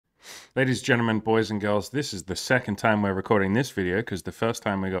Ladies, gentlemen, boys and girls, this is the second time we're recording this video because the first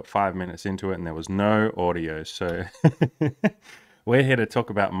time we got 5 minutes into it and there was no audio. So we're here to talk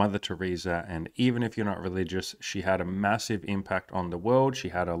about Mother Teresa. And even if you're not religious, she had a massive impact on the world. She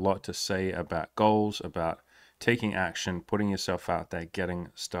had a lot to say about goals, about taking action, putting yourself out there, getting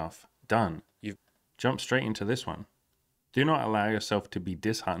stuff done. You've jumped straight into this one. Do not allow yourself to be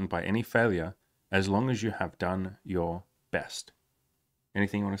disheartened by any failure as long as you have done your best.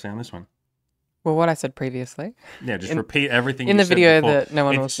 Anything you want to say on this one? Well, what I said previously Yeah, just in repeat everything in you the said video before. that no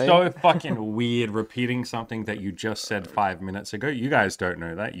one will It's see. so fucking weird repeating something that you just said 5 minutes ago. You guys don't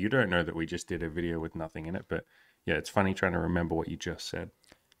know that. You don't know that we just did a video with nothing in it. But yeah, it's funny trying to remember what you just said.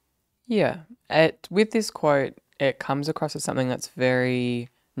 Yeah, with this quote, it comes across as something that's very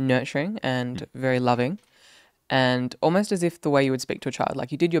nurturing and very loving, and almost as if the way you would speak to a child,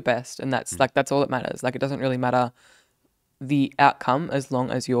 like you did your best, and that's all that matters. Like it doesn't really matter the outcome as long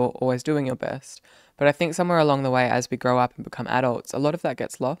as you're always doing your best. But I think somewhere along the way, as we grow up and become adults, a lot of that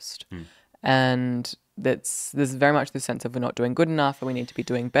gets lost. And there's very much this sense of we're not doing good enough and we need to be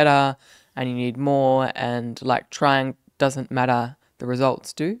doing better and you need more, and like trying doesn't matter, the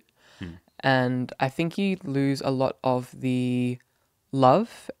results do. And I think you lose a lot of the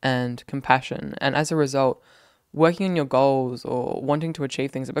love and compassion. And as a result, working on your goals or wanting to achieve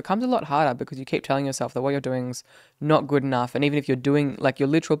things, it becomes a lot harder because you keep telling yourself that what you're doing is not good enough. And even if you're doing like your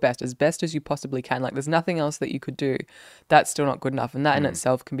literal best as you possibly can, like there's nothing else that you could do, that's still not good enough. And that in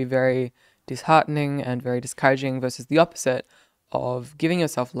itself can be very disheartening and very discouraging versus the opposite of giving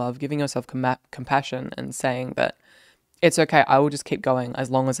yourself love, giving yourself compassion and saying that it's okay, I will just keep going as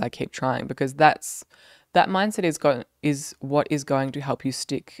long as I keep trying, because that mindset is what is going to help you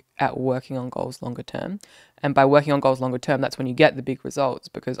stick at working on goals longer term. And by working on goals longer term, that's when you get the big results,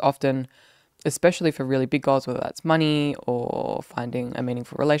 because often, especially for really big goals, whether that's money or finding a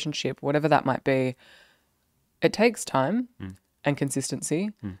meaningful relationship, whatever that might be, it takes time and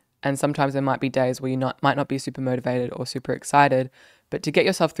consistency. And sometimes there might be days where might not be super motivated or super excited, but to get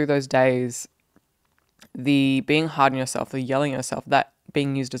yourself through those days, the being hard on yourself, the yelling at yourself, that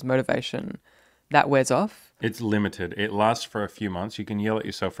being used as motivation, that wears off. It's limited. It lasts for a few months. You can yell at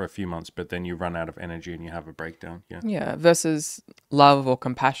yourself for a few months, but then you run out of energy and you have a breakdown. Yeah. Yeah, versus love or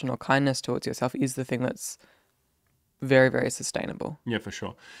compassion or kindness towards yourself is the thing that's very, very sustainable. Yeah, for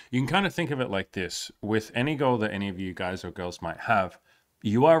sure. You can kind of think of it like this. With any goal that any of you guys or girls might have,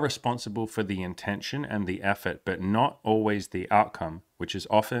 you are responsible for the intention and the effort, but not always the outcome, which is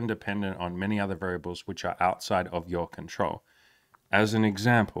often dependent on many other variables which are outside of your control. As an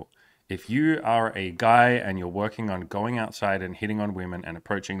example, if you are a guy and you're working on going outside and hitting on women and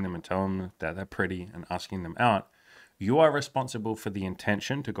approaching them and telling them that they're pretty and asking them out, you are responsible for the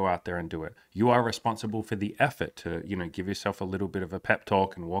intention to go out there and do it. You are responsible for the effort to, give yourself a little bit of a pep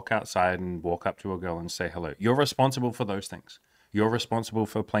talk and walk outside and walk up to a girl and say hello. You're responsible for those things. You're responsible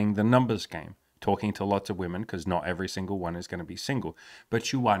for playing the numbers game, talking to lots of women, because not every single one is going to be single.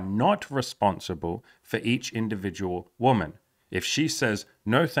 But you are not responsible for each individual woman. If she says,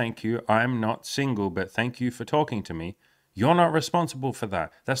 no, thank you, I'm not single, but thank you for talking to me, you're not responsible for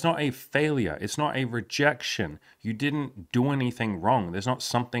that. That's not a failure. It's not a rejection. You didn't do anything wrong. There's not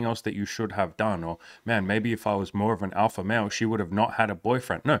something else that you should have done. Or, man, maybe if I was more of an alpha male, she would have not had a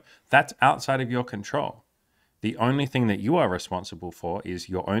boyfriend. No, that's outside of your control. The only thing that you are responsible for is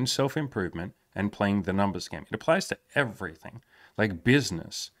your own self-improvement and playing the numbers game. It applies to everything. Like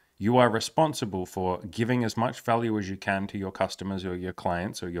business, you are responsible for giving as much value as you can to your customers or your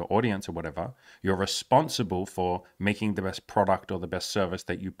clients or your audience or whatever. You're responsible for making the best product or the best service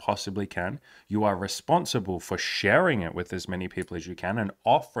that you possibly can. You are responsible for sharing it with as many people as you can and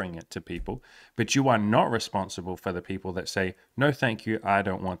offering it to people. But you are not responsible for the people that say, no, thank you, I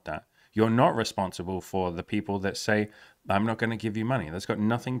don't want that. You're not responsible for the people that say, I'm not going to give you money. That's got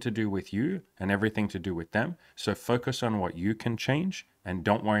nothing to do with you and everything to do with them. So focus on what you can change and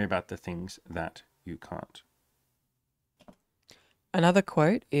don't worry about the things that you can't. Another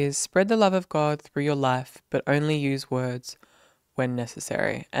quote is spread the love of God through your life, but only use words when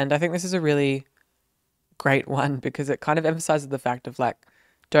necessary. And I think this is a really great one because it kind of emphasizes the fact of like,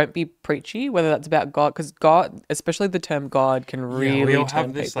 don't be preachy, whether that's about God, because God, especially the term God, can really we all turn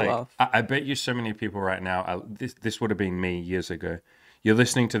have this people like, off. I bet you so many people right now, this would have been me years ago. You're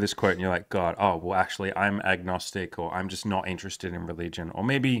listening to this quote and you're like, God, oh, well, actually, I'm agnostic, or I'm just not interested in religion. Or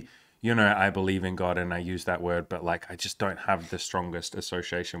maybe, I believe in God and I use that word, but like, I just don't have the strongest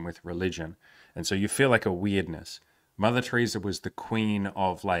association with religion. And so you feel like a weirdness. Mother Teresa was the queen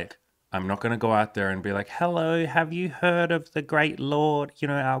of like, I'm not going to go out there and be like, hello, have you heard of the great Lord,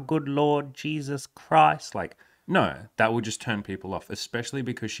 our good Lord Jesus Christ? Like, No, that will just turn people off, especially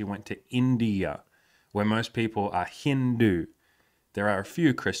because she went to India, where most people are Hindu. There are a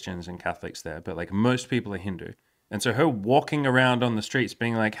few Christians and Catholics there, but like most people are Hindu. And so her walking around on the streets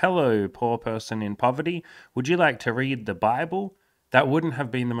being like, hello, poor person in poverty, would you like to read the Bible? That wouldn't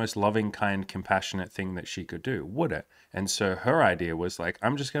have been the most loving, kind, compassionate thing that she could do, would it? And so her idea was like,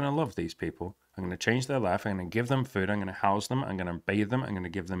 I'm just going to love these people. I'm going to change their life. I'm going to give them food. I'm going to house them. I'm going to bathe them. I'm going to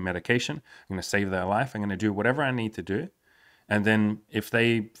give them medication. I'm going to save their life. I'm going to do whatever I need to do. And then if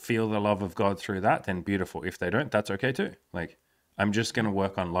they feel the love of God through that, then beautiful. If they don't, that's okay too. Like, I'm just going to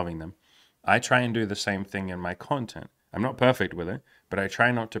work on loving them. I try and do the same thing in my content. I'm not perfect with it, but I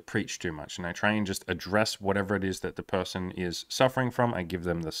try not to preach too much. And I try and just address whatever it is that the person is suffering from. I give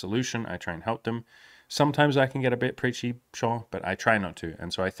them the solution. I try and help them. Sometimes I can get a bit preachy, sure, but I try not to.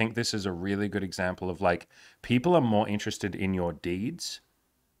 And so I think this is a really good example of like, people are more interested in your deeds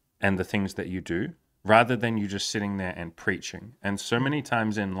and the things that you do rather than you just sitting there and preaching. And so many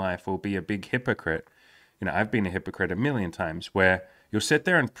times in life we'll be a big hypocrite. You know, I've been a hypocrite a million times where you'll sit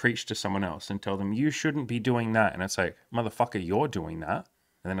there and preach to someone else and tell them, you shouldn't be doing that. And it's like, motherfucker, you're doing that.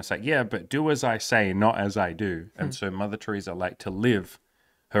 And then it's like, yeah, but do as I say, not as I do. And so Mother Teresa liked to live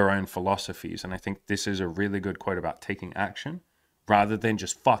her own philosophies. And I think this is a really good quote about taking action rather than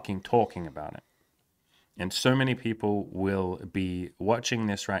just fucking talking about it. And so many people will be watching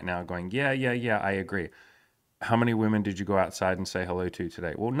this right now going, yeah, I agree. How many women did you go outside and say hello to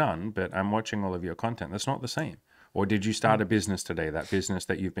today? Well, none, but I'm watching all of your content. That's not the same. Or did you start a business today, that business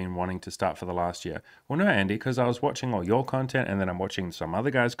that you've been wanting to start for the last year? Well, no, Andy, because I was watching all your content and then I'm watching some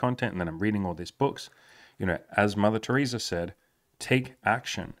other guy's content and then I'm reading all these books. You know, as Mother Teresa said, take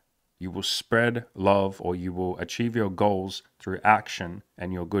action. You will spread love or you will achieve your goals through action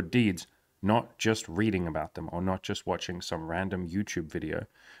and your good deeds, not just reading about them or not just watching some random YouTube video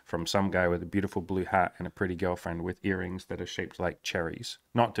from some guy with a beautiful blue hat and a pretty girlfriend with earrings that are shaped like cherries.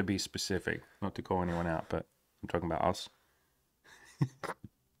 Not to be specific, not to call anyone out, but I'm talking about us.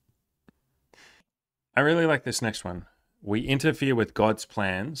 I really like this next one. We interfere with God's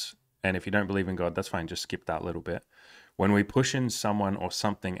plans, and if you don't believe in God, that's fine, just skip that little bit. When we push in someone or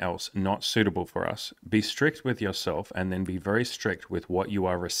something else not suitable for us, be strict with yourself and then be very strict with what you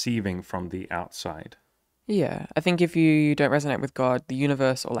are receiving from the outside. Yeah, I think if you don't resonate with God, the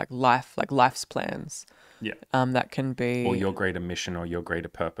universe, or like life's plans, Yeah. that can be, Or your greater mission or your greater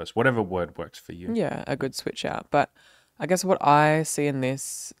purpose, whatever word works for you. yeah, a good switch out. But I guess what I see in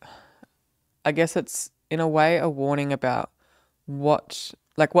this, I guess it's in a way a warning about what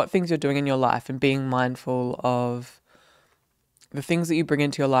things you're doing in your life and being mindful of the things that you bring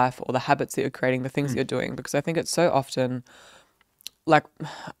into your life or the habits that you're creating, the things that you're doing, because I think it's so often like,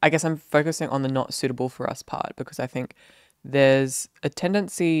 I guess I'm focusing on the not suitable for us part, because I think there's a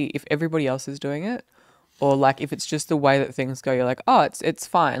tendency, if everybody else is doing it, or like if it's just the way that things go, you're like, oh, it's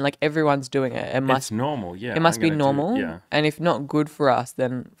fine, like everyone's doing it. It's normal, yeah. It must I'm be gonna do- normal. yeah. And if not good for us,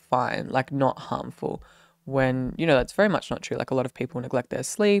 then fine, like not harmful. When, that's very much not true. Like a lot of people neglect their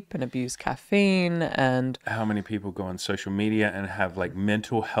sleep and abuse caffeine and How many people go on social media and have like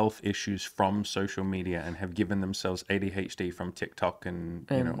mental health issues from social media and have given themselves ADHD from TikTok and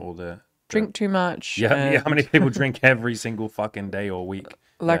all the drink too much. yeah. How and, many people drink every single fucking day or week?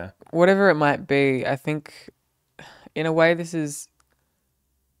 like Yeah. whatever it might be, I think in a way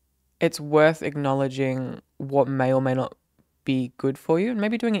it's worth acknowledging what may or may not be good for you and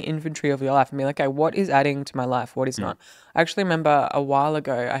maybe doing an inventory of your life and being like, okay, what is adding to my life? What is not? I actually remember a while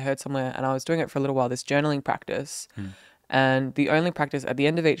ago, I heard somewhere, and I was doing it for a little while, this journaling practice. And the only practice at the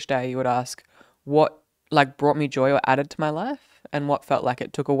end of each day, you would ask what like brought me joy or added to my life and what felt like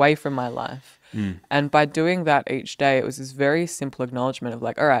it took away from my life. And by doing that each day, it was this very simple acknowledgement of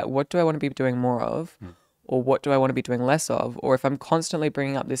like, all right, what do I want to be doing more of? Or what do I want to be doing less of? Or if I'm constantly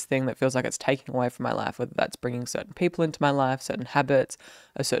bringing up this thing that feels like it's taking away from my life, whether that's bringing certain people into my life, certain habits,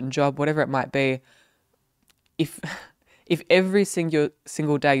 a certain job, whatever it might be, if every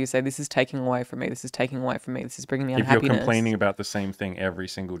single day you say, this is taking away from me, this is taking away from me, this is bringing me If unhappiness. you're complaining about the same thing every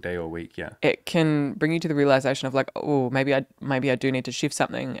single day or week, yeah. It can bring you to the realization of like, oh, maybe I do need to shift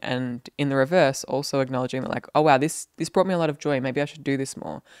something. And in the reverse, also acknowledging that like, oh wow, this brought me a lot of joy. Maybe I should do this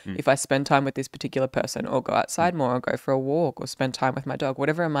more. If I spend time with this particular person or go outside more or go for a walk or spend time with my dog,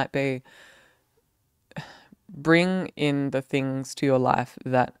 whatever it might be, bring in the things to your life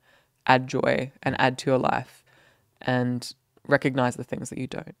that add joy and add to your life and recognize the things that you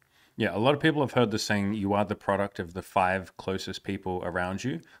don't. Yeah, a lot of people have heard the saying, you are the product of the 5 closest people around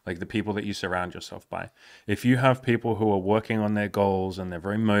you, like the people that you surround yourself by. If you have people who are working on their goals and they're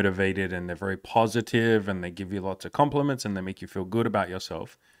very motivated and they're very positive and they give you lots of compliments and they make you feel good about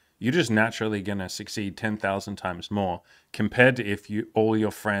yourself, you're just naturally going to succeed 10,000 times more compared to if all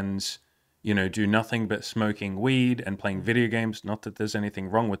your friends, do nothing but smoking weed and playing video games. Not that there's anything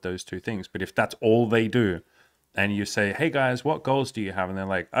wrong with those two things, but if that's all they do, and you say, hey guys, what goals do you have? And they're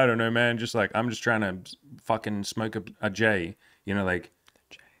like, I don't know, man. Just like, I'm just trying to fucking smoke a J, like,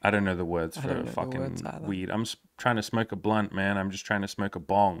 I don't know the words for fucking weed. I'm trying to smoke a blunt, man. I'm just trying to smoke a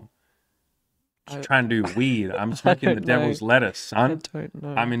bong. Just trying to do weed. I'm smoking the devil's lettuce, son. I don't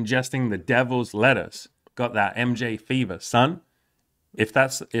know. I'm ingesting the devil's lettuce. Got that MJ fever, son. If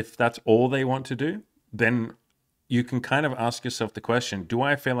that's all they want to do, then you can kind of ask yourself the question, do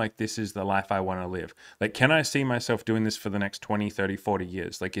I feel like this is the life I want to live? Like, can I see myself doing this for the next 20, 30, 40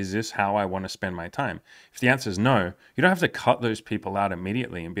 years? Like, is this how I want to spend my time? If the answer is no, you don't have to cut those people out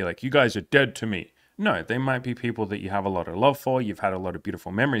immediately and be like, you guys are dead to me. No, they might be people that you have a lot of love for. You've had a lot of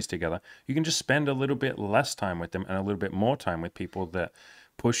beautiful memories together. You can just spend a little bit less time with them and a little bit more time with people that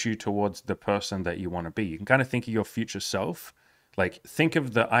push you towards the person that you want to be. You can kind of think of your future self. Like, think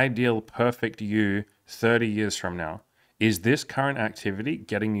of the ideal perfect you 30 years from now. Is this current activity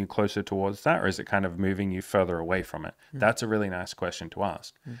getting you closer towards that, or is it kind of moving you further away from it? That's a really nice question to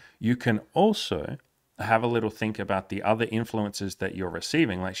ask. You can also have a little think about the other influences that you're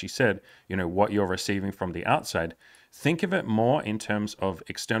receiving. Like she said, what you're receiving from the outside. Think of it more in terms of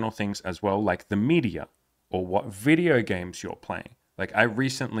external things as well, like the media or what video games you're playing. Like, I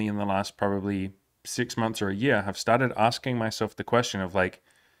recently, in the last probably 6 months or a year, have started asking myself the question of like,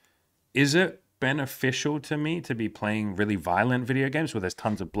 is it beneficial to me to be playing really violent video games where there's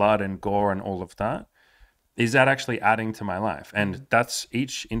tons of blood and gore and all of that? Is that actually adding to my life? And that's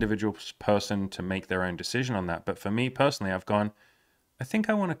each individual person to make their own decision on that. But for me personally, I've gone, I think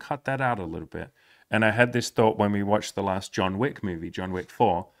I want to cut that out a little bit. And I had this thought when we watched the last John Wick movie, John Wick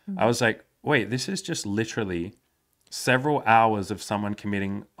 4. I was like, wait, this is just literally several hours of someone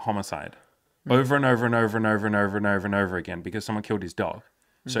committing homicide over and over and over and over and over and over and over again because someone killed his dog.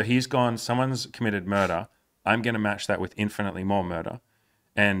 So he's gone, someone's committed murder. I'm going to match that with infinitely more murder.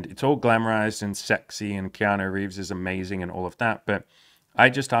 And it's all glamorized and sexy, and Keanu Reeves is amazing and all of that. But I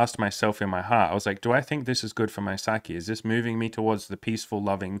just asked myself in my heart, I was like, do I think this is good for my psyche? Is this moving me towards the peaceful,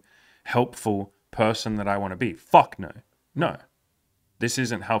 loving, helpful person that I want to be? Fuck no. No. This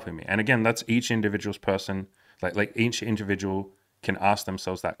isn't helping me. And again, that's each individual's person. Like each individual can ask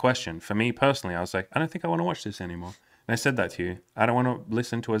themselves that question. For me personally, I was like, I don't think I want to watch this anymore. And I said that to you. I don't want to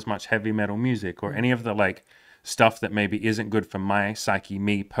listen to as much heavy metal music or any of the like stuff that maybe isn't good for my psyche,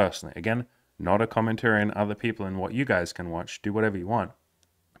 me personally. Again, not a commentary on other people and what you guys can watch. Do whatever you want.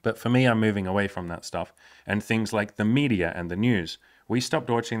 But for me, I'm moving away from that stuff. And things like the media and the news. We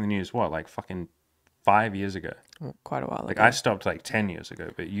stopped watching the news, like fucking 5 years ago? Quite a while ago. Like, I stopped like 10 years ago,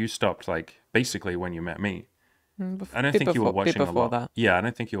 but you stopped like basically when you met me. I don't think you were watching a lot. Yeah, I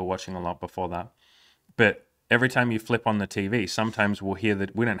don't think you were watching a lot before that. But every time you flip on the TV, sometimes we'll hear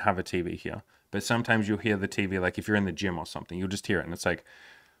that we don't have a TV here, but sometimes you'll hear the TV, like if you're in the gym or something, you'll just hear it. And it's like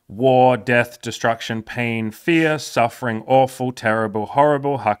war, death, destruction, pain, fear, suffering, awful, terrible,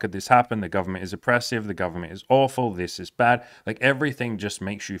 horrible. How could this happen? The government is oppressive. The government is awful. This is bad. Like, everything just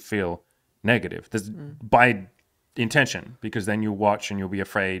makes you feel negative. By intention, because then you'll watch and you'll be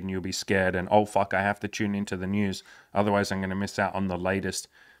afraid and you'll be scared and, oh fuck, I have to tune into the news, otherwise I'm going to miss out on the latest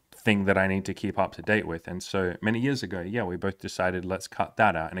thing that I need to keep up to date with. And so many years ago, we both decided, let's cut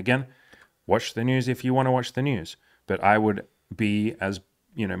that out. And again, watch the news if you want to watch the news, but I would be, as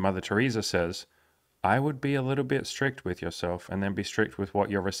Mother Teresa says, I would be a little bit strict with yourself and then be strict with what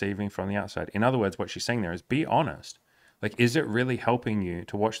you're receiving from the outside. In other words, what she's saying there is, be honest. Like, is it really helping you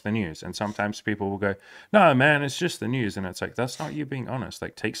to watch the news? And sometimes people will go, no, man, it's just the news. And it's like, that's not you being honest.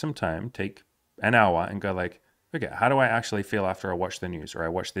 Like, take some time, take an hour and go like, okay, how do I actually feel after I watch the news, or I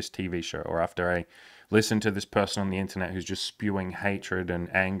watch this TV show, or after I listen to this person on the internet who's just spewing hatred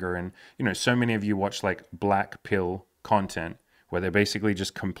and anger? And, so many of you watch like black pill content where they're basically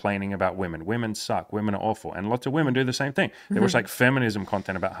just complaining about women. Women suck. Women are awful. And lots of women do the same thing. They watch like feminism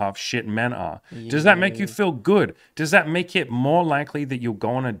content about how shit men are. Yeah. Does that make you feel good? Does that make it more likely that you'll go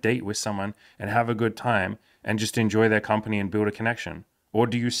on a date with someone and have a good time and just enjoy their company and build a connection? Or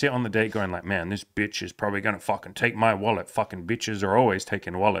do you sit on the date going like, man, this bitch is probably going to fucking take my wallet. Fucking bitches are always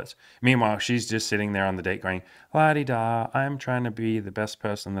taking wallets. Meanwhile, she's just sitting there on the date going, la-di-da, I'm trying to be the best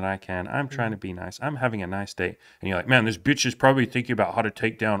person that I can. I'm trying to be nice. I'm having a nice date. And you're like, man, this bitch is probably thinking about how to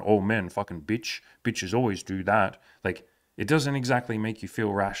take down all men. Fucking bitch. Bitches always do that. Like, it doesn't exactly make you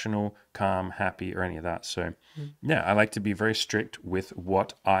feel rational, calm, happy, or any of that. So, I like to be very strict with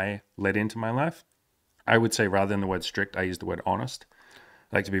what I let into my life. I would say, rather than the word strict, I use the word honest.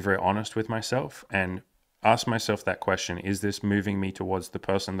 I like to be very honest with myself, and ask myself that question. Is this moving me towards the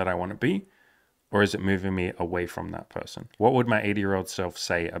person that I want to be? Or is it moving me away from that person? What would my 80-year-old self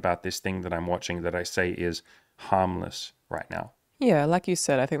say about this thing that I'm watching that I say is harmless right now? Yeah, like you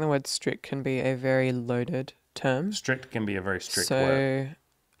said, I think the word strict can be a very loaded term. Strict can be a very strict So word.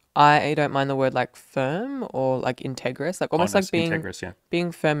 I don't mind the word like firm or like integrous, like almost like Honest, integrous, yeah.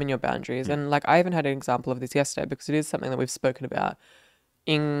 being firm in your boundaries. Yeah. And like I even had an example of this yesterday because it is something that we've spoken about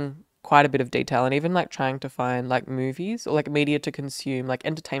in quite a bit of detail, and even like trying to find like movies or like media to consume, like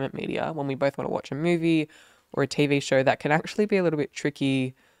entertainment media, when we both want to watch a movie or a TV show, that can actually be a little bit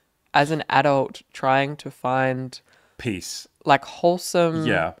tricky as an adult trying to find Peace. like wholesome,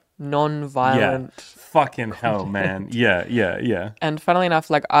 Yeah. non-violent Fucking hell, man. Yeah. And funnily enough,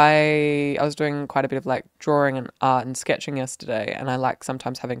 like I was doing quite a bit of like drawing and art and sketching yesterday, and I like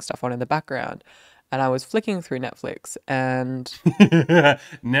sometimes having stuff on in the background. And I was flicking through Netflix, and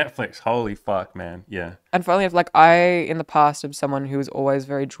Netflix, holy fuck, man. Yeah. funnily enough, like I in the past am someone who was always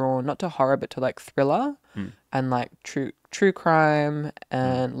very drawn not to horror but to like thriller and like true crime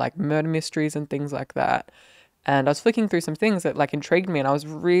and like murder mysteries and things like that. And I was flicking through some things that like intrigued me, and I was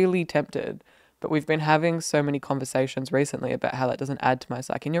really tempted. But we've been having so many conversations recently about how that doesn't add to my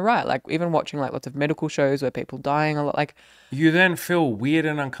psyche. And you're right, like even watching like lots of medical shows where people dying a lot, like You then feel weird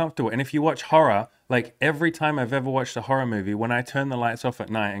and uncomfortable. And if you watch horror, like every time I've ever watched a horror movie, when I turn the lights off at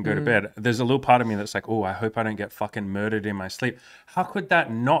night and go to bed, there's a little part of me that's like, oh, I hope I don't get fucking murdered in my sleep. How could that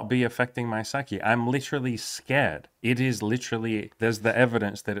not be affecting my psyche? I'm literally scared. It is literally, there's the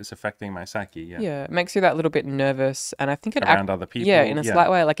evidence that it's affecting my psyche. Yeah. yeah, it makes you that little bit nervous. And I think it Around other people. yeah, in a yeah. slight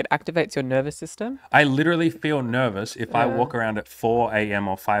way, like it activates your nervous system. I literally feel nervous if I walk around at 4 a.m.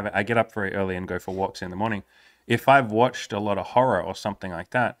 or 5. I get up very early and go for walks in the morning. If I've watched a lot of horror or something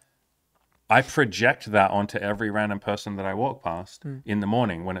like that, I project that onto every random person that I walk past in the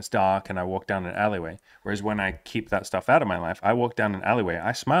morning when it's dark and I walk down an alleyway. Whereas when I keep that stuff out of my life, I walk down an alleyway,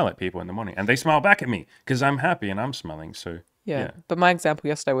 I smile at people in the morning and they smile back at me because I'm happy and I'm smiling. So Yeah. But my example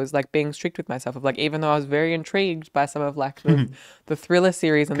yesterday was like being strict with myself of like, even though I was very intrigued by some of like the thriller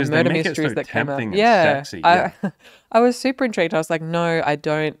series and the 'Cause they murder make it mysteries so that came out. tempting and Yeah. sexy, I was super intrigued. I was like, no, I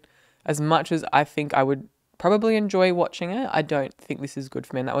don't, as much as I think I would probably enjoy watching it, I don't think this is good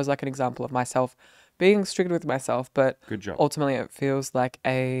for me. And that was like an example of myself being strict with myself, but good job. ultimately it feels like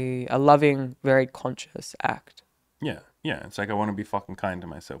a loving, very conscious act. Yeah. It's like I want to be fucking kind to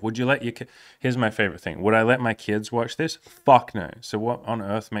myself. Would you let your Here's my favorite thing. Would I let my kids watch this? Fuck no. So what on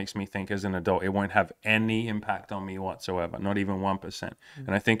earth makes me think as an adult it won't have any impact on me whatsoever? Not even 1%.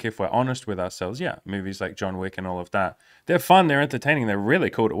 And I think if we're honest with ourselves, yeah, movies like John Wick and all of that, they're fun, they're entertaining, they're really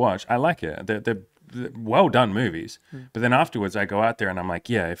cool to watch. I like it. They're well done movies. But then afterwards I go out there and I'm like,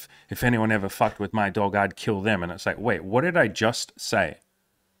 yeah, if anyone ever fucked with my dog, I'd kill them. And it's like, wait, what did I just say?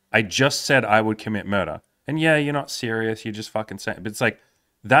 I just said I would commit murder. And yeah, you're not serious. You're just fucking saying. But it's like,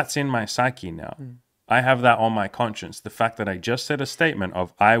 that's in my psyche now. I have that on my conscience. The fact that I just said a statement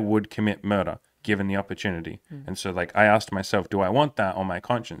of I would commit murder given the opportunity. And so like I asked myself, do I want that on my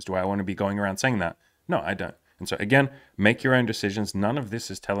conscience? Do I want to be going around saying that? No, I don't. And so again, make your own decisions. None of this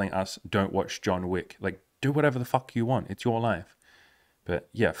is telling us don't watch John Wick. Like do whatever the fuck you want. It's your life. But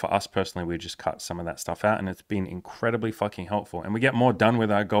yeah, for us personally, we just cut some of that stuff out and it's been incredibly fucking helpful. And we get more done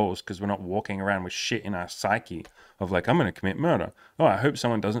with our goals because we're not walking around with shit in our psyche of like, I'm going to commit murder. Oh, I hope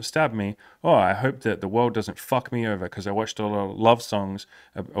someone doesn't stab me. Oh, I hope that the world doesn't fuck me over because I watched a lot of love songs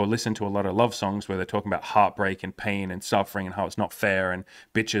or listened to a lot of love songs where they're talking about heartbreak and pain and suffering and how it's not fair. And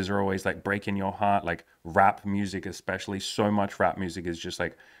bitches are always like breaking your heart, like rap music, especially. So much rap music is just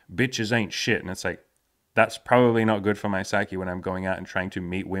like, bitches ain't shit. And it's like, that's probably not good for my psyche when I'm going out and trying to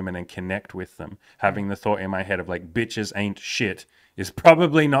meet women and connect with them. Having the thought in my head of like, bitches ain't shit is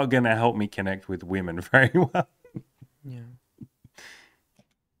probably not going to help me connect with women very well. Yeah.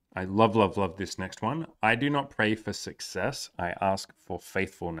 I love this next one. I do not pray for success. I ask for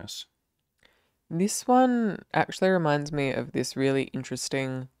faithfulness. This one actually reminds me of this really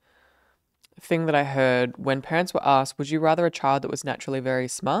interesting thing that I heard when parents were asked, would you rather a child that was naturally very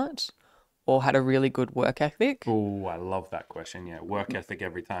smart or had a really good work ethic? Oh, I love that question. Yeah, work ethic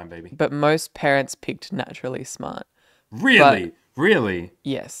every time, baby. But most parents picked naturally smart. Really? Really?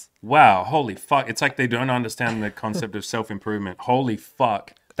 Yes. Wow, holy fuck. It's like they don't understand the concept of self-improvement. Holy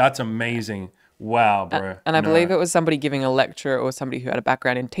fuck. That's amazing. Wow, bro. And I believe it was somebody giving a lecture or somebody who had a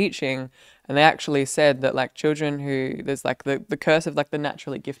background in teaching. And they actually said that like children who, there's like the curse of like the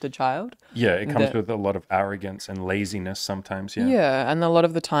naturally gifted child. Yeah, it comes with a lot of arrogance and laziness sometimes. Yeah. Yeah. And a lot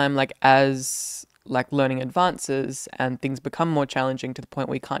of the time, like as like learning advances and things become more challenging to the point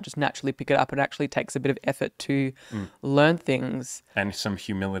where you can't just naturally pick it up. It actually takes a bit of effort to learn things. And some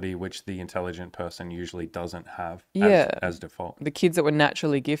humility, which the intelligent person usually doesn't have Yeah. as default. The kids that were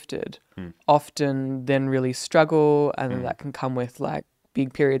naturally gifted often then really struggle, and then that can come with like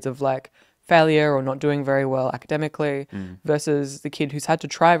big periods of like failure or not doing very well academically, versus the kid who's had to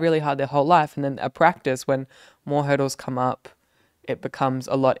try really hard their whole life, and then a practice, when more hurdles come up, it becomes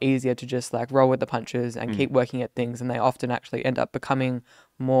a lot easier to just like roll with the punches and keep working at things, and they often actually end up becoming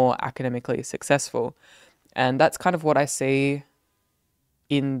more academically successful. And that's kind of what I see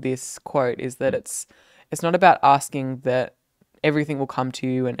in this quote, is that it's not about asking that everything will come to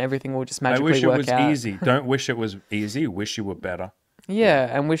you and everything will just I magically wish it work was out. easy. Don't wish it was easy. Wish you were better. Yeah,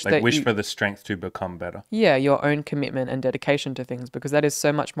 and wish Like that wish you, for the strength to become better. yeah, your own commitment and dedication to things, because that is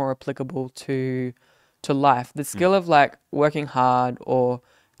so much more applicable to life. The skill of like working hard or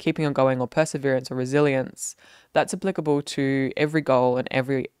keeping on going or perseverance or resilience, that's applicable to every goal and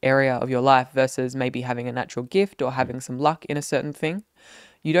every area of your life, versus maybe having a natural gift or having some luck in a certain thing.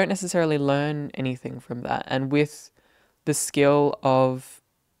 You don't necessarily learn anything from that. And with the skill of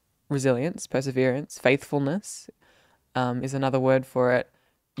resilience, perseverance, faithfulness, is another word for it.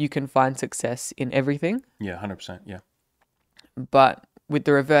 You can find success in everything. Yeah, 100%. Yeah. But with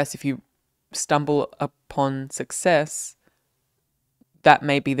the reverse, if you stumble upon success, that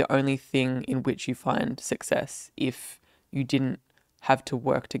may be the only thing in which you find success if you didn't have to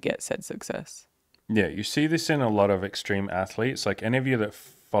work to get said success. Yeah, you see this in a lot of extreme athletes. Like any of you that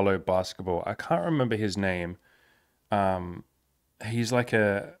follow basketball, I can't remember his name. He's like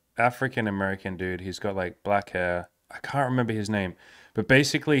a African American dude. He's got like black hair. I can't remember his name, but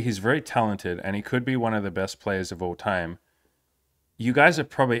basically he's very talented and he could be one of the best players of all time. You guys are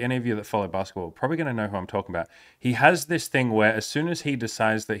probably, any of you that follow basketball, probably going to know who I'm talking about. He has this thing where as soon as he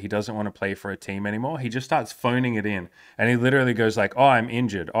decides that he doesn't want to play for a team anymore, he just starts phoning it in. And he literally goes like, oh, I'm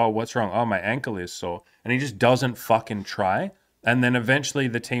injured. Oh, what's wrong? Oh, my ankle is sore. And he just doesn't fucking try. And then eventually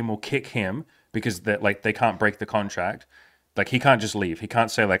the team will kick him because they can't break the contract. Like he can't just leave. He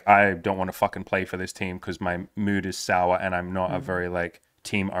can't say like, I don't want to fucking play for this team because my mood is sour and I'm not a very like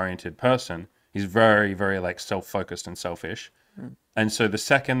team oriented person. He's very, very like self-focused and selfish. And so the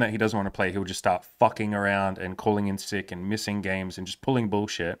second that he doesn't want to play, he'll just start fucking around and calling in sick and missing games and just pulling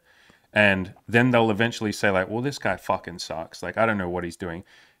bullshit. And then they'll eventually say like, well, this guy fucking sucks. Like, I don't know what he's doing.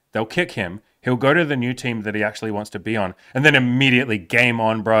 They'll kick him. He'll go to the new team that he actually wants to be on. And then immediately game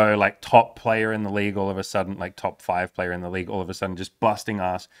on, bro. Like top player in the league all of a sudden, like top 5 player in the league all of a sudden, just busting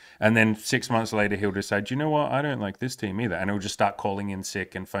ass. And then 6 months later, he'll decide, you know what? I don't like this team either. And he'll just start calling in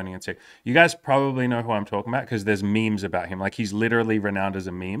sick and phoning in sick. You guys probably know who I'm talking about because there's memes about him. Like he's literally renowned as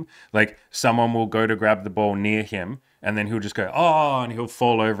a meme. Like someone will go to grab the ball near him and then he'll just go, oh, and he'll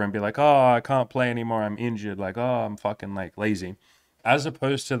fall over and be like, oh, I can't play anymore. I'm injured. Like, oh, I'm fucking like lazy. As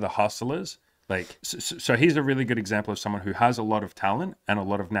opposed to the hustlers, like, so he's a really good example of someone who has a lot of talent and a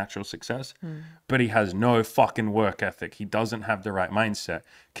lot of natural success, but he has no fucking work ethic. He doesn't have the right mindset.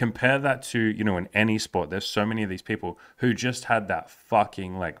 Compare that to, you know, in any sport, there's so many of these people who just had that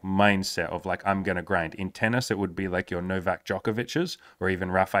fucking like mindset of like, I'm going to grind. In tennis, it would be like your Novak Djokovic's or even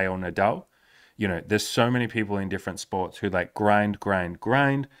Rafael Nadal. You know, there's so many people in different sports who like grind,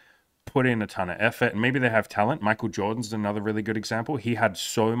 put in a ton of effort, and maybe they have talent. Michael Jordan's another really good example. He had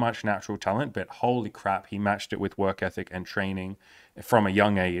so much natural talent, but holy crap, he matched it with work ethic and training from a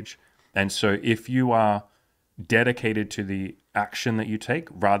young age. And so if you are dedicated to the action that you take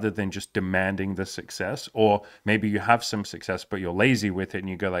rather than just demanding the success, or maybe you have some success but you're lazy with it and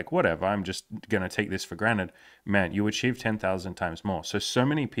you go like, whatever, I'm just going to take this for granted, man, you achieve 10,000 times more. So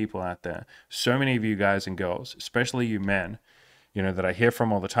many people out there, so many of you guys and girls, especially you men, you know, that I hear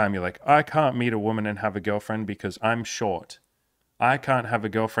from all the time. You're like, I can't meet a woman and have a girlfriend because I'm short. I can't have a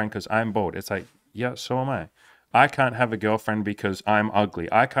girlfriend because I'm bald. It's like, yeah, so am I. I can't have a girlfriend because I'm ugly.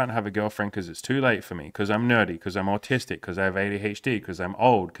 I can't have a girlfriend because it's too late for me, because I'm nerdy, because I'm autistic, because I have ADHD, because I'm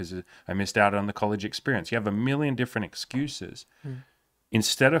old, because I missed out on the college experience. You have a million different excuses.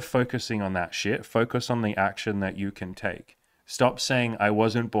 Instead of focusing on that shit, focus on the action that you can take. Stop saying, I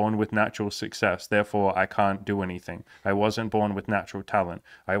wasn't born with natural success, therefore I can't do anything. I wasn't born with natural talent.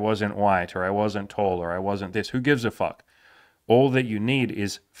 I wasn't white, or I wasn't tall, or I wasn't this. Who gives a fuck? All that you need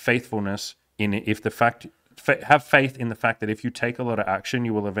is faithfulness in have faith in the fact that if you take a lot of action,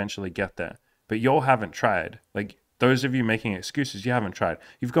 you will eventually get there. But you haven't tried. Like those of you making excuses, you haven't tried.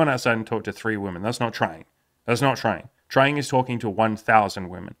 You've gone outside and talked to 3 women. That's not trying. That's not trying. Trying is talking to 1,000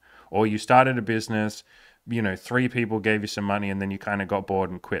 women. Or you started a business, you know, 3 people gave you some money and then you kind of got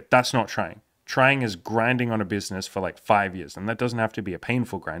bored and quit. That's not trying. trying is grinding on a business for like 5 years. And that doesn't have to be a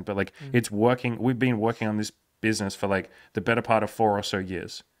painful grind, but like it's working. We've been working on this business for like the better part of 4 or so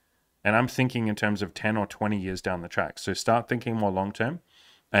years. And I'm thinking in terms of 10 or 20 years down the track. So start thinking more long term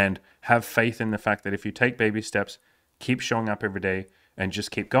and have faith in the fact that if you take baby steps, keep showing up every day and just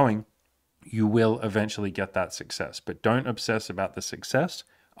keep going, you will eventually get that success. But don't obsess about the success.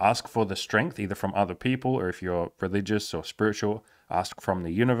 Ask for the strength, either from other people, or if you're religious or spiritual, ask from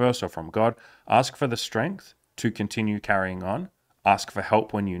the universe or from God. Ask for the strength to continue carrying on. Ask for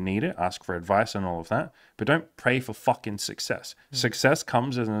help when you need it. Ask for advice and all of that. But don't pray for fucking success. Success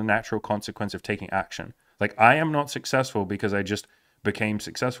comes as a natural consequence of taking action. Like, I am not successful because I just became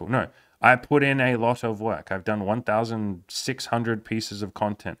successful. No, I put in a lot of work. I've done 1,600 pieces of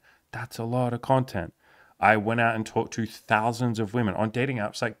content. That's a lot of content. I went out and talked to thousands of women on dating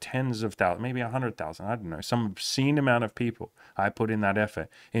apps, like tens of thousands, maybe 100,000. I don't know, some obscene amount of people. I put in that effort.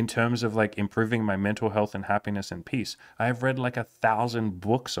 In terms of like improving my mental health and happiness and peace, I've read like 1,000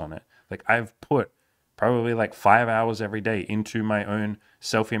 books on it. Like, I've put probably like 5 hours every day into my own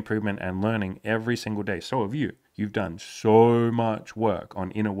self-improvement and learning every single day. So have you. You've done so much work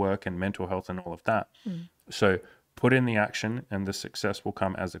on inner work and mental health and all of that. So put in the action and the success will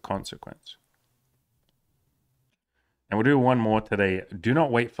come as a consequence. And we'll do one more today. Do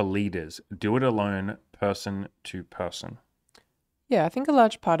not wait for leaders. Do it alone, person to person. Yeah, I think a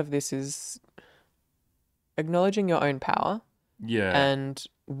large part of this is acknowledging your own power Yeah. and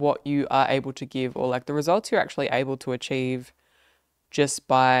what you are able to give, or like the results you're actually able to achieve just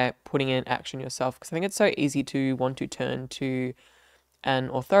by putting in action yourself. Because I think it's so easy to want to turn to an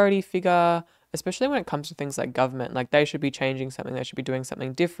authority figure, especially when it comes to things like government. Like, they should be changing something, they should be doing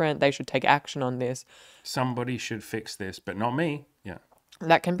something different, they should take action on this. Somebody should fix this, but not me. Yeah.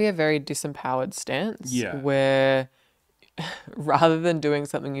 That can be a very disempowered stance. Yeah. Where rather than doing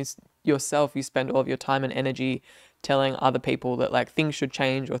something yourself, you spend all of your time and energy telling other people that like things should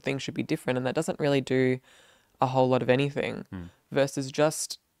change or things should be different, and that doesn't really do a whole lot of anything. Versus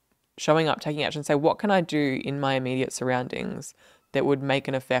just showing up, taking action, say, what can I do in my immediate surroundings that would make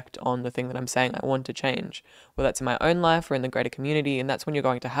an effect on the thing that I'm saying I want to change, whether that's in my own life or in the greater community. And that's when you're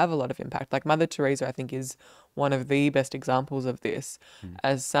going to have a lot of impact. Like Mother Teresa, I think, is one of the best examples of this,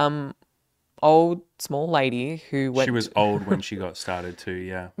 as some old small lady who went. She was old when she got started too.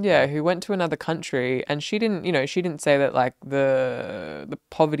 Yeah. Yeah, who went to another country, and she didn't, she didn't say that like the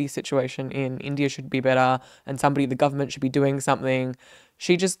poverty situation in India should be better and the government should be doing something.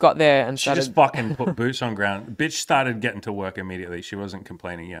 She just got there and She just fucking put boots on ground. Bitch started getting to work immediately. She wasn't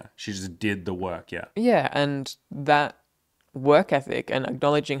complaining. Yeah. She just did the work. Yeah. Yeah, and that work ethic and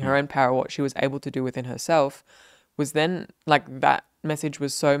acknowledging her own power, what she was able to do within herself, was then like that message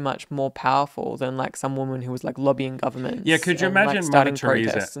was so much more powerful than like some woman who was like lobbying governments. Yeah, could you and, imagine like, starting Mother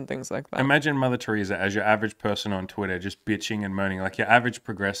Teresa protests and things like that? Imagine Mother Teresa as your average person on Twitter, just bitching and moaning, like your average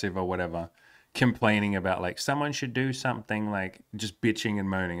progressive or whatever, complaining about like someone should do something, like just bitching and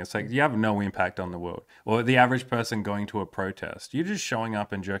moaning. It's like you have no impact on the world. Or the average person going to a protest, you're just showing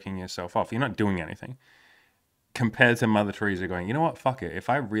up and jerking yourself off. You're not doing anything. Compared to Mother Teresa going, you know what, fuck it. If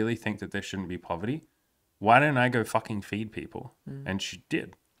I really think that there shouldn't be poverty, why don't I go fucking feed people? And she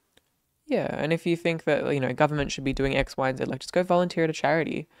did. Yeah, and if you think that, government should be doing X, Y, and Z, like just go volunteer at a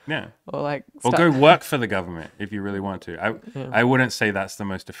charity. Yeah. Or like Or go work for the government if you really want to. I wouldn't say that's the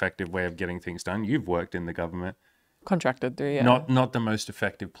most effective way of getting things done. You've worked in the government. Contracted through, yeah. Not the most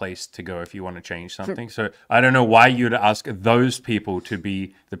effective place to go if you want to change something. So I don't know why you'd ask those people to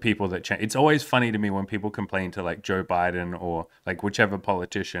be the people that change. It's always funny to me when people complain to like Joe Biden or like whichever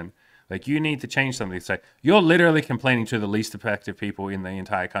politician, like, you need to change something. It's like, you're literally complaining to the least effective people in the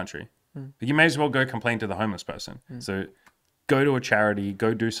entire country. You may as well go complain to the homeless person. So go to a charity,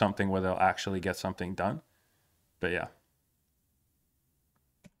 go do something where they'll actually get something done. But yeah.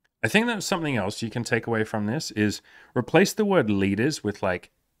 I think that something else you can take away from this is replace the word leaders with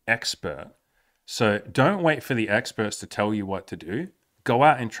like expert. So don't wait for the experts to tell you what to do. Go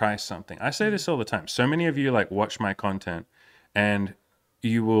out and try something. I say this all the time. So many of you like watch my content and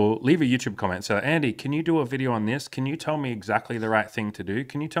you will leave a YouTube comment and say, Andy, can you do a video on this? Can you tell me exactly the right thing to do?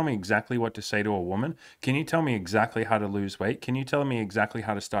 Can you tell me exactly what to say to a woman? Can you tell me exactly how to lose weight? Can you tell me exactly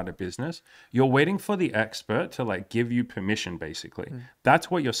how to start a business? You're waiting for the expert to like give you permission, basically.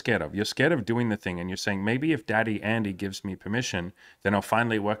 That's what you're scared of. You're scared of doing the thing and you're saying, maybe if Daddy Andy gives me permission, then I'll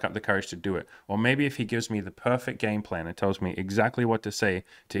finally work up the courage to do it. Or maybe if he gives me the perfect game plan and tells me exactly what to say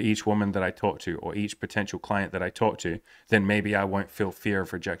to each woman that I talk to or each potential client that I talk to, then maybe I won't feel fear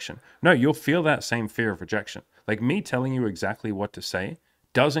of rejection. No, you'll feel that same fear of rejection. Like me telling you exactly what to say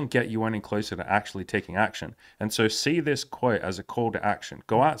doesn't get you any closer to actually taking action. And so see this quote as a call to action.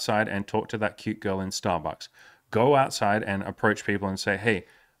 Go outside and talk to that cute girl in Starbucks. Go outside and approach people and say, hey,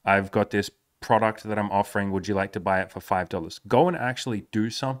 I've got this product that I'm offering. Would you like to buy it for $5? Go and actually do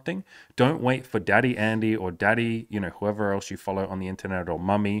something. Don't wait for Daddy Andy or Daddy, whoever else you follow on the internet, or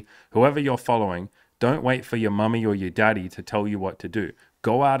Mummy, whoever you're following. Don't wait for your mummy or your daddy to tell you what to do.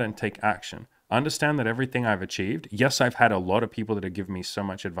 Go out and take action. Understand that everything I've achieved, yes, I've had a lot of people that have given me so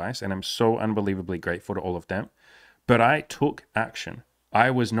much advice, and I'm so unbelievably grateful to all of them, but I took action.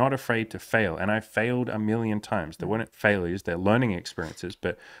 I was not afraid to fail, and I failed a million times. They weren't failures, they're learning experiences,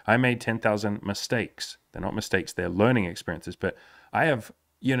 but I made 10,000 mistakes. They're not mistakes, they're learning experiences, but I have,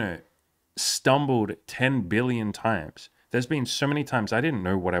 stumbled 10 billion times. There's been so many times I didn't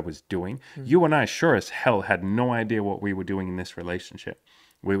know what I was doing. You and I sure as hell had no idea what we were doing in this relationship.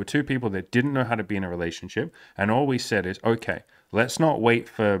 We were two people that didn't know how to be in a relationship, and all we said is, okay, let's not wait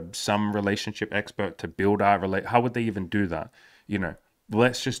for some relationship expert to build our relationship. How would they even do that?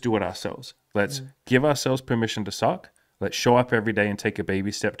 Let's just do it ourselves. Let's give ourselves permission to suck. Let's show up every day and take a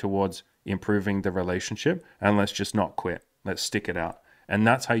baby step towards improving the relationship, and let's just not quit. Let's stick it out. And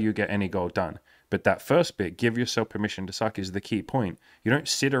that's how you get any goal done. But that first bit, give yourself permission to suck, is the key point. You don't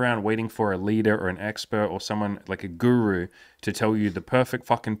sit around waiting for a leader or an expert or someone like a guru to tell you the perfect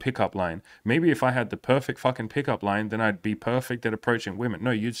fucking pickup line. Maybe if I had the perfect fucking pickup line, then I'd be perfect at approaching women.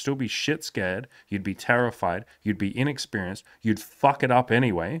 No, you'd still be shit scared. You'd be terrified. You'd be inexperienced. You'd fuck it up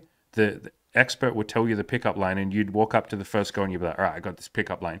anyway. The expert would tell you the pickup line, and you'd walk up to the first girl and you'd be like, all right, I got this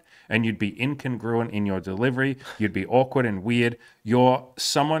pickup line. And you'd be incongruent in your delivery. You'd be awkward and weird. You're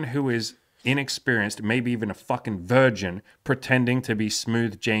someone who is inexperienced, maybe even a fucking virgin, pretending to be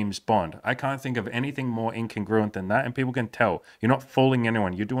smooth James Bond. I can't think of anything more incongruent than that, and people can tell. You're not fooling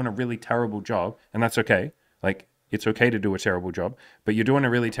anyone. You're doing a really terrible job, and that's okay. Like, it's okay to do a terrible job, but you're doing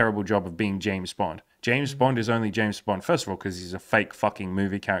a really terrible job of being James Bond. James Bond is only James Bond, first of all, because he's a fake fucking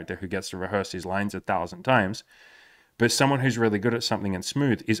movie character who gets to rehearse his lines 1,000 times. But someone who's really good at something and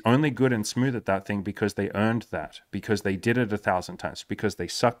smooth is only good and smooth at that thing because they earned that, because they did it 1,000 times, because they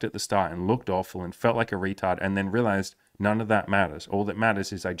sucked at the start and looked awful and felt like a retard, and then realized none of that matters. All that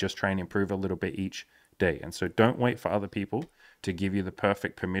matters is I just try and improve a little bit each day. And so don't wait for other people to give you the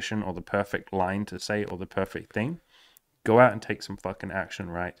perfect permission or the perfect line to say or the perfect thing. Go out and take some fucking action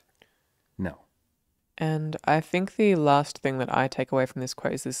right now. And I think the last thing that I take away from this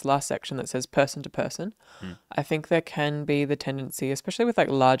quote is this last section that says person to person. I think there can be the tendency, especially with like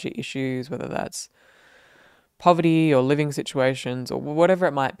larger issues, whether that's poverty or living situations or whatever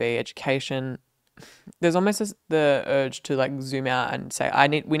it might be, education. There's almost the urge to like zoom out and say,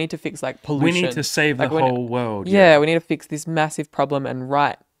 we need to fix like pollution. We need to save the whole world. Yeah, we need to fix this massive problem and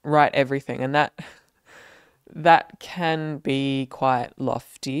right everything. And that can be quite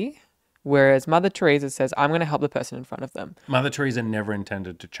lofty. Whereas Mother Teresa says, I'm going to help the person in front of them. Mother Teresa never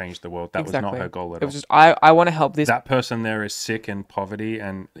intended to change the world. That Exactly. was not her goal at all. It was just, I want to help this. That person there is sick and poverty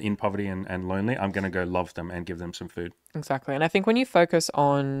and lonely. I'm going to go love them and give them some food. Exactly. And I think when you focus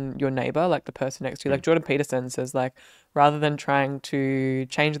on your neighbor, like the person next to you, like Jordan Peterson says, like, rather than trying to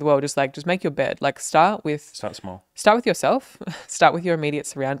change the world, just make your bed. Like start small. Start with yourself. Start with your immediate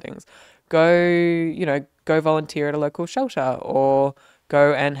surroundings. Go volunteer at a local shelter, or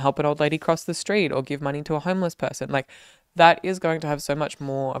go and help an old lady cross the street, or give money to a homeless person. Like that is going to have so much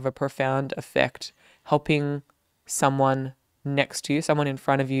more of a profound effect helping someone next to you, someone in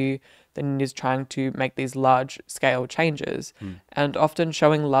front of you, than it is trying to make these large scale changes. And often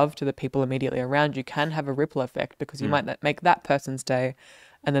showing love to the people immediately around you can have a ripple effect, because you might make that person's day,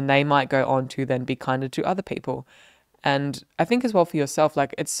 and then they might go on to then be kinder to other people. And I think as well for yourself,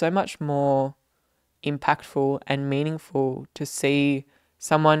 like it's so much more impactful and meaningful to see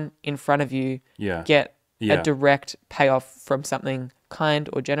someone in front of you get a direct payoff from something kind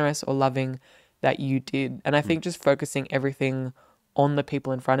or generous or loving that you did. And I think just focusing everything on the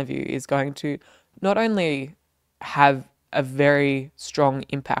people in front of you is going to not only have a very strong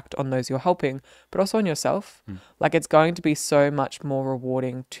impact on those you're helping, but also on yourself. Like it's going to be so much more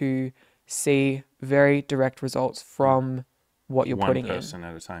rewarding to see very direct results from what you're putting in. One person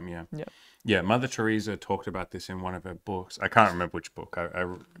at a time, Yeah, Mother Teresa talked about this in one of her books. I can't remember which book.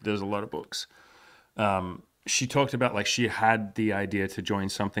 There's a lot of books. She talked about like she had the idea to join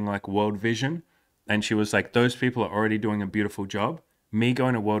something like World Vision. And she was like, those people are already doing a beautiful job. Me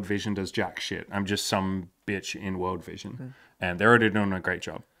going to World Vision does jack shit. I'm just some bitch in World Vision. And they're already doing a great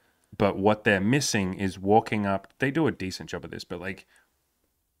job. But what they're missing is walking up. They do a decent job of this, but like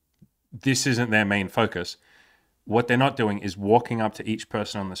this isn't their main focus. what they're not doing is walking up to each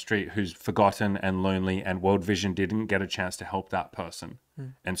person on the street who's forgotten and lonely, and World Vision didn't get a chance to help that person.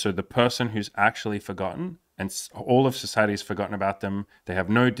 And so the person who's actually forgotten, and all of society has forgotten about them, they have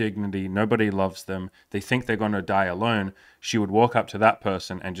no dignity, nobody loves them, they think they're going to die alone, she would walk up to that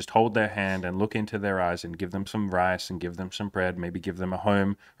person and just hold their hand and look into their eyes and give them some rice and give them some bread, maybe give them a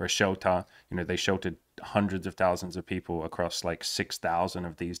home or a shelter. You know, they sheltered hundreds of thousands of people across like 6,000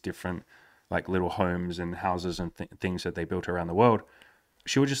 of these different like little homes and houses and things that they built around the world.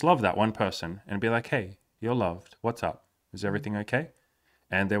 She would just love that one person and be like, hey, you're loved. What's up? Is everything okay?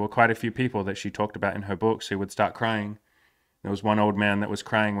 And there were quite a few people that she talked about in her books who would start crying. There was one old man that was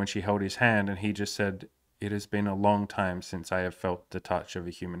crying when she held his hand, and he just said, it has been a long time since I have felt the touch of a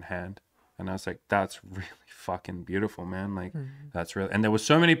human hand. And I was like, that's really fucking beautiful, man. Like, that's real. And there were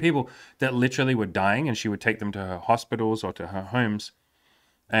so many people that literally were dying, and she would take them to her hospitals or to her homes,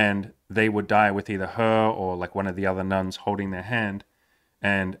 and they would die with either her or like one of the other nuns holding their hand.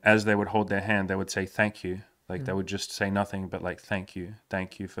 And as they would hold their hand, they would say, thank you. Like they would just say nothing but like, thank you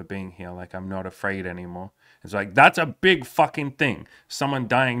for being here. Like, I'm not afraid anymore. It's like, that's a big fucking thing. Someone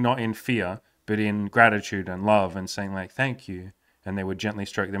dying not in fear, but in gratitude and love, and saying like, thank you. And they would gently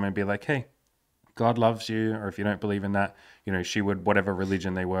stroke them and be like, hey, God loves you. Or if you don't believe in that, you know, she would, whatever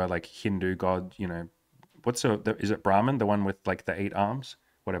religion they were, like Hindu God, you know, is it Brahmin? The one with like the 8 arms?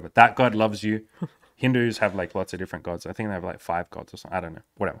 Whatever. That God loves you. Hindus have like lots of different gods. I think they have like 5 gods or something. I don't know.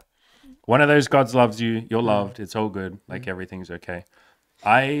 Whatever. One of those gods loves you. You're loved. It's all good. Like everything's okay.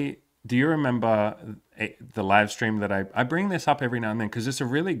 Do you remember the live stream that I bring this up every now and then because it's a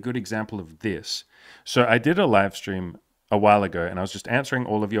really good example of this. So I did a live stream a while ago, and I was just answering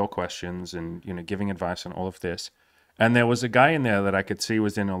all of your questions and, you know, giving advice on all of this. And there was a guy in there that I could see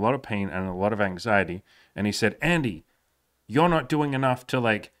was in a lot of pain and a lot of anxiety. And he said, Andy, you're not doing enough to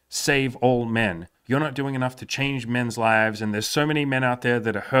like save all men. You're not doing enough to change men's lives. And there's so many men out there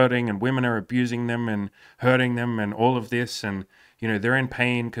that are hurting, and women are abusing them and hurting them and all of this. And, you know, they're in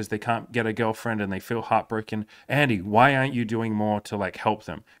pain because they can't get a girlfriend and they feel heartbroken. Andy, why aren't you doing more to like help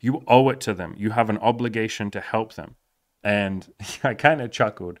them? You owe it to them. You have an obligation to help them. And I kind of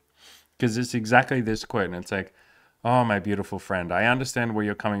chuckled because it's exactly this quote. And it's like, oh, my beautiful friend, I understand where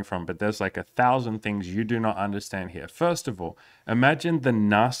you're coming from, but there's like 1,000 things you do not understand here. First of all, imagine the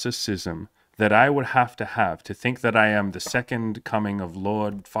narcissism that I would have to think that I am the second coming of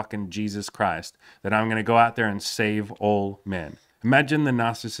Lord fucking Jesus Christ, that I'm going to go out there and save all men. Imagine the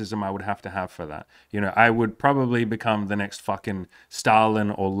narcissism I would have for that. You know, I would probably become the next fucking Stalin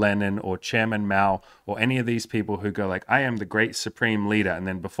or Lenin or Chairman Mao or any of these people who go like, I am the great supreme leader. And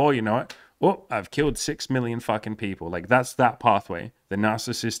then before you know it, oh, I've killed 6 million fucking people. Like, that's that pathway, the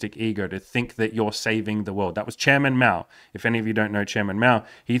narcissistic ego to think that you're saving the world. That was Chairman Mao. If any of you don't know Chairman Mao,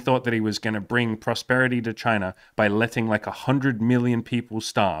 he thought that he was going to bring prosperity to China by letting like 100 million people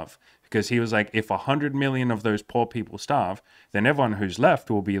starve. Because he was like, if 100 million of those poor people starve, then everyone who's left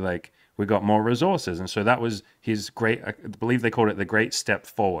will be like, we got more resources. And so that was his great, I believe they called it the great step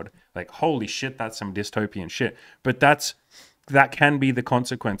forward. Like, holy shit, that's some dystopian shit. But that can be the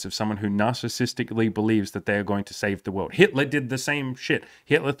consequence of someone who narcissistically believes that they are going to save the world. Hitler did the same shit.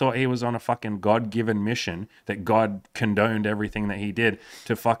 Hitler thought he was on a fucking God-given mission, that God condoned everything that he did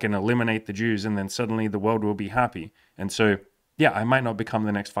to fucking eliminate the Jews, and then suddenly the world will be happy. And so, yeah, I might not become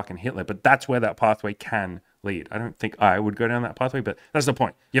the next fucking Hitler, but that's where that pathway can lead. I don't think I would go down that pathway, but that's the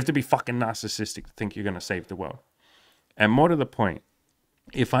point. You have to be fucking narcissistic to think you're going to save the world. And more to the point,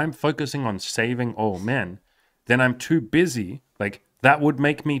 if I'm focusing on saving all men, then I'm too busy. Like, that would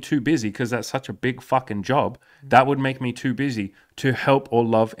make me too busy because that's such a big fucking job. That would make me too busy to help or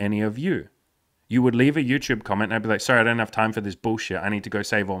love any of you. You would leave a YouTube comment and I'd be like, sorry, I don't have time for this bullshit. I need to go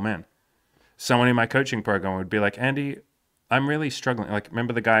save all men. Someone in my coaching program would be like, Andy, I'm really struggling. Like,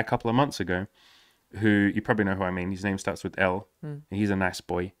 remember the guy a couple of months ago who, you probably know who I mean. His name starts with L. He's a nice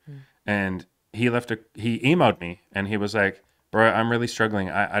boy. And he emailed me and he was like, bro, I'm really struggling.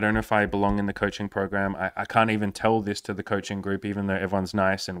 I don't know if I belong in the coaching program. I can't even tell this to the coaching group, even though everyone's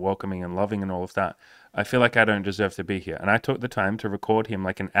nice and welcoming and loving and all of that. I feel like I don't deserve to be here. And I took the time to record him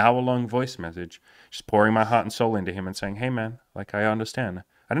like an hour-long voice message, just pouring my heart and soul into him and saying, hey, man, like, I understand.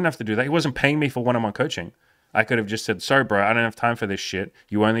 I didn't have to do that. He wasn't paying me for one-on-one coaching. I could have just said, sorry, bro, I don't have time for this shit.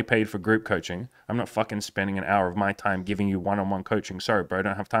 You only paid for group coaching. I'm not fucking spending an hour of my time giving you one-on-one coaching. Sorry, bro, I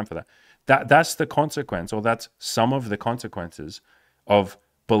don't have time for that. That's the consequence, or that's some of the consequences of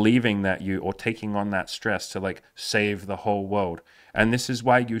believing that you, or taking on that stress to like save the whole world. And this is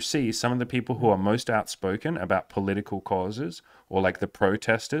why you see some of the people who are most outspoken about political causes, or like the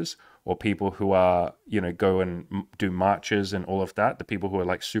protesters, or people who are, go and do marches and all of that. The people who are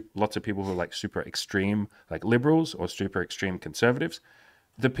like lots of people who are like super extreme, like liberals or super extreme conservatives.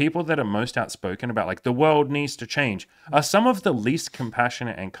 The people that are most outspoken about like the world needs to change are some of the least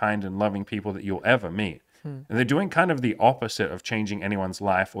compassionate and kind and loving people that you'll ever meet. And they're doing kind of the opposite of changing anyone's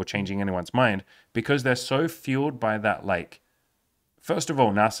life or changing anyone's mind, because they're so fueled by that, like, first of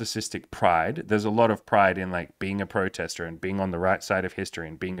all, narcissistic pride. There's a lot of pride in like being a protester and being on the right side of history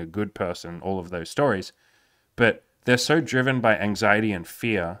and being a good person, all of those stories. But they're so driven by anxiety and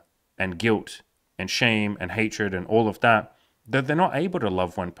fear and guilt and shame and hatred and all of that, that they're not able to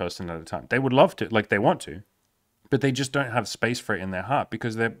love one person at a time. They would love to, like they want to, but they just don't have space for it in their heart,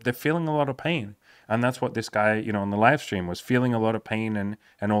 because they're feeling a lot of pain. And that's what this guy, on the live stream, was feeling, a lot of pain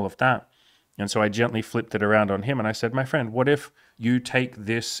and all of that. And so I gently flipped it around on him and I said, my friend, what if you take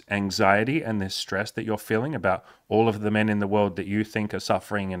this anxiety and this stress that you're feeling about all of the men in the world that you think are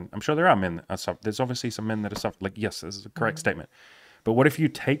suffering, and I'm sure there are men that are suffering. There's obviously some men that are suffering. Like, yes, this is a correct statement. But what if you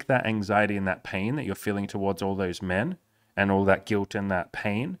take that anxiety and that pain that you're feeling towards all those men and all that guilt and that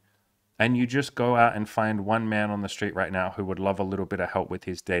pain, and you just go out and find one man on the street right now who would love a little bit of help with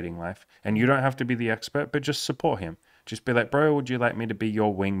his dating life. And you don't have to be the expert, but just support him. Just be like, bro, would you like me to be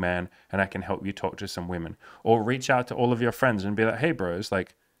your wingman and I can help you talk to some women? Or reach out to all of your friends and be like, hey, bros,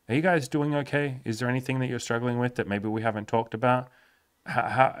 like, are you guys doing okay? Is there anything that you're struggling with that maybe we haven't talked about?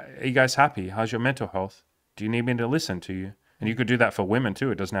 How are you guys happy? How's your mental health? Do you need me to listen to you? And you could do that for women too.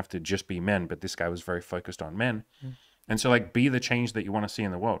 It doesn't have to just be men, but this guy was very focused on men. And so, like, be the change that you want to see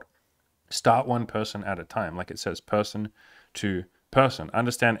in the world. Start one person at a time. Like it says, person to person.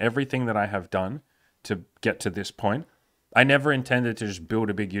 Understand everything that I have done to get to this point. I never intended to just build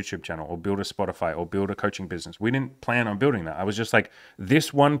a big YouTube channel or build a Spotify or build a coaching business. We didn't plan on building that. I was just like,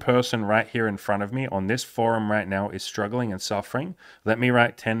 this one person right here in front of me on this forum right now is struggling and suffering. Let me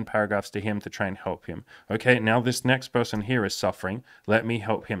write 10 paragraphs to him to try and help him. Okay, now this next person here is suffering. Let me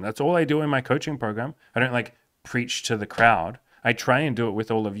help him. That's all I do in my coaching program. I don't like preach to the crowd. I try and do it with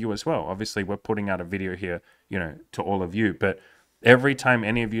all of you as well. Obviously, we're putting out a video here, to all of you, but every time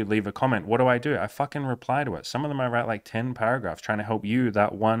any of you leave a comment, what do? I fucking reply to it. Some of them I write like 10 paragraphs trying to help you,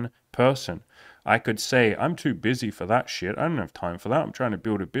 that one person. I could say, I'm too busy for that shit. I don't have time for that. I'm trying to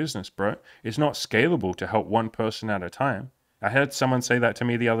build a business, bro. It's not scalable to help one person at a time. I heard someone say that to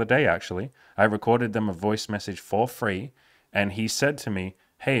me the other day, actually. I recorded them a voice message for free, and he said to me,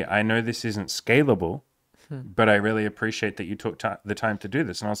 hey, I know this isn't scalable, but I really appreciate that you took the time to do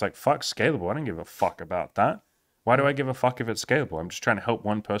this. And I was like, fuck scalable. I don't give a fuck about that. Why do I give a fuck if it's scalable? I'm just trying to help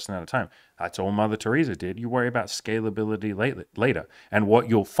one person at a time. That's all Mother Teresa did. You worry about scalability later. And what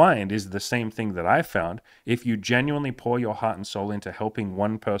you'll find is the same thing that I found. If you genuinely pour your heart and soul into helping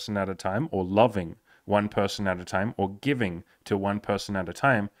one person at a time, or loving one person at a time, or giving to one person at a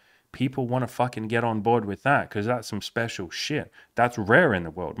time, people want to fucking get on board with that, because that's some special shit. That's rare in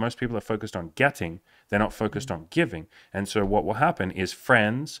the world. Most people are focused on getting. They're not focused on giving. And so what will happen is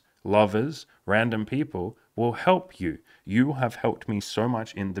friends, lovers, random people will help you. You have helped me so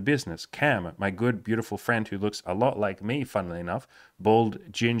much in the business. Cam, my good, beautiful friend who looks a lot like me, funnily enough, bald,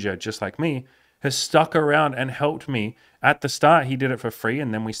 ginger, just like me, has stuck around and helped me. At the start, he did it for free,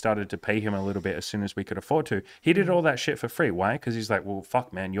 and then we started to pay him a little bit as soon as we could afford to. He did all that shit for free. Why? Because he's like, well,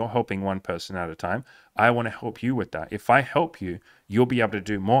 fuck, man, you're helping one person at a time. I want to help you with that. If I help you, you'll be able to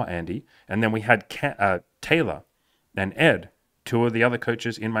do more, Andy. And then we had Taylor and Ed, two of the other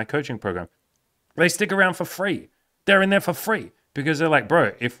coaches in my coaching program. They stick around for free. They're in there for free. Because they're like,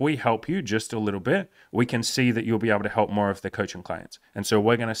 bro, if we help you just a little bit, we can see that you'll be able to help more of the coaching clients. And so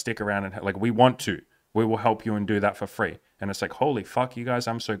we're going to stick around and like, we want to. We will help you and do that for free. And it's like, holy fuck, you guys,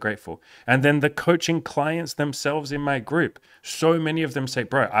 I'm so grateful. And then the coaching clients themselves in my group, so many of them say,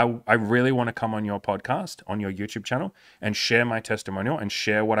 bro, I really want to come on your podcast, on your YouTube channel, and share my testimonial and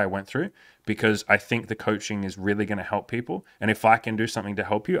share what I went through, because I think the coaching is really going to help people. And if I can do something to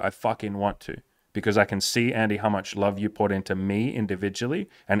help you, I fucking want to. Because I can see, Andy, how much love you poured into me individually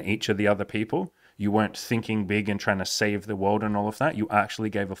and each of the other people. You weren't thinking big and trying to save the world and all of that. You actually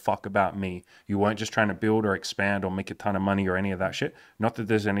gave a fuck about me. You weren't just trying to build or expand or make a ton of money or any of that shit. Not that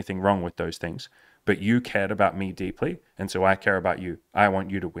there's anything wrong with those things, but you cared about me deeply. And so I care about you. I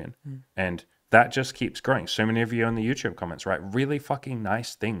want you to win. And that just keeps growing. So many of you in the YouTube comments write really fucking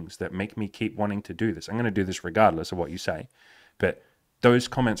nice things that make me keep wanting to do this. I'm going to do this regardless of what you say. But those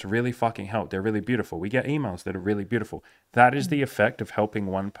comments really fucking help. They're really beautiful. We get emails that are really beautiful. That is the effect of helping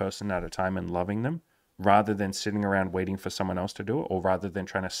one person at a time and loving them rather than sitting around waiting for someone else to do it, or rather than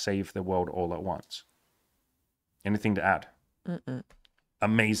trying to save the world all at once? Anything to add? Mm-mm.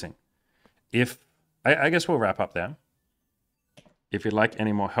 Amazing. I guess we'll wrap up there. If you'd like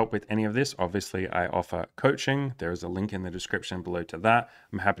any more help with any of this, obviously I offer coaching. There is a link in the description below to that.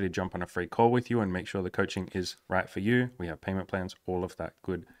 I'm happy to jump on a free call with you and make sure the coaching is right for you. We have payment plans, all of that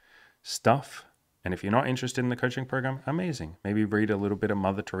good stuff. And if you're not interested in the coaching program, amazing. Maybe read a little bit of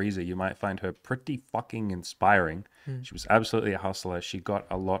Mother Teresa. You might find her pretty fucking inspiring. She was absolutely a hustler. She got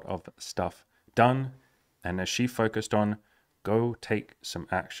a lot of stuff done. And as she focused on, go take some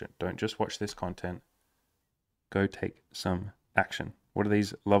action. Don't just watch this content. Go take some action. What are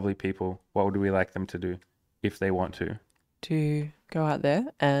these lovely people? What would we like them to do if they want to? To go out there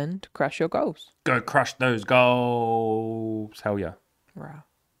and crush your goals. Go crush those goals. Hell yeah. Wow.